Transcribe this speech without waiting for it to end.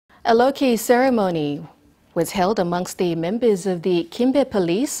A low-key ceremony was held amongst the members of the Kimbe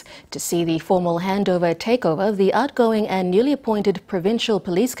Police to see the formal takeover of the outgoing and newly appointed Provincial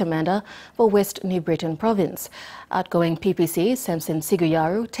Police Commander for West New Britain Province. Outgoing PPC Samson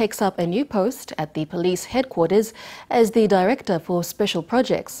Siguyaru takes up a new post at the police headquarters as the Director for Special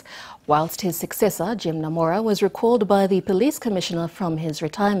Projects, whilst his successor, Jim Namora, was recalled by the Police Commissioner from his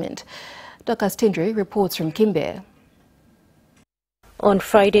retirement. Dokas Tindri reports from Kimbe. On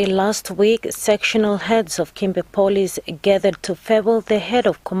Friday last week, sectional heads of Kimbe Police gathered to farewell the head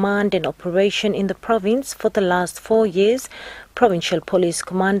of command and operation in the province for the last 4 years, Provincial Police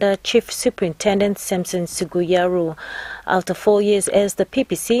Commander Chief Superintendent Samson Siguyaru. After 4 years as the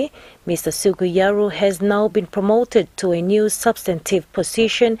PPC, Mr. Siguyaru has now been promoted to a new substantive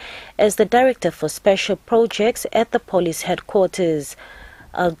position as the Director for Special Projects at the police headquarters.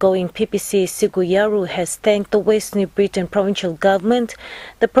 Outgoing PPC Siguyaru has thanked the West New Britain Provincial Government,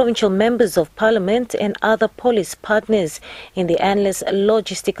 the provincial members of Parliament and other police partners in the endless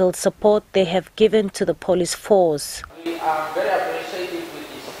logistical support they have given to the police force. We are very appreciative with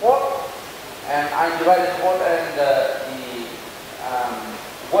the support, and I divided support and the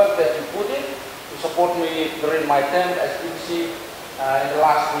work that you put in to support me during my term as PPC in the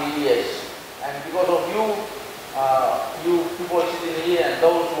last 3 years. And because of you, you people sitting here and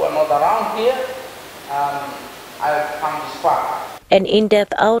those who are not around here, I have come this far. An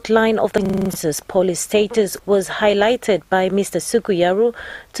in-depth outline of the police status was highlighted by Mr. Siguyaru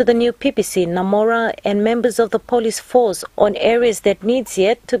to the new PPC Namora and members of the police force on areas that needs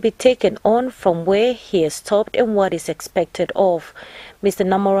yet to be taken on from where he has stopped and what is expected of. Mr.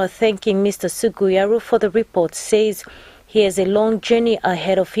 Namora, thanking Mr. Siguyaru for the report, says he has a long journey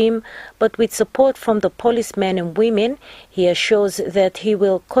ahead of him, but with support from the policemen and women, he assures that he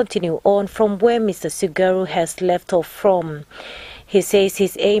will continue on from where Mr. Siguyaru has left off from. He says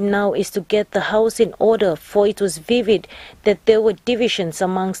his aim now is to get the house in order, for it was vivid that there were divisions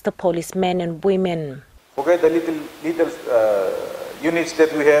amongst the policemen and women. Forget the little units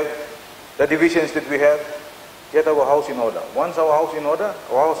that we have, the divisions that we have, get our house in order. Once our house is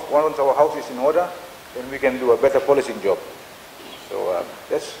in order, then we can do a better policing job. So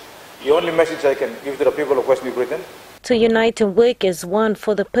that's the only message I can give to the people of West New Britain. To unite and work as one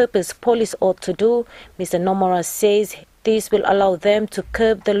for the purpose police ought to do, Mr. Namora says this will allow them to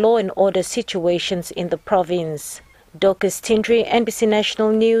curb the law and order situations in the province. Dokas Tindri, NBC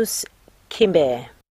National News, Kimbe.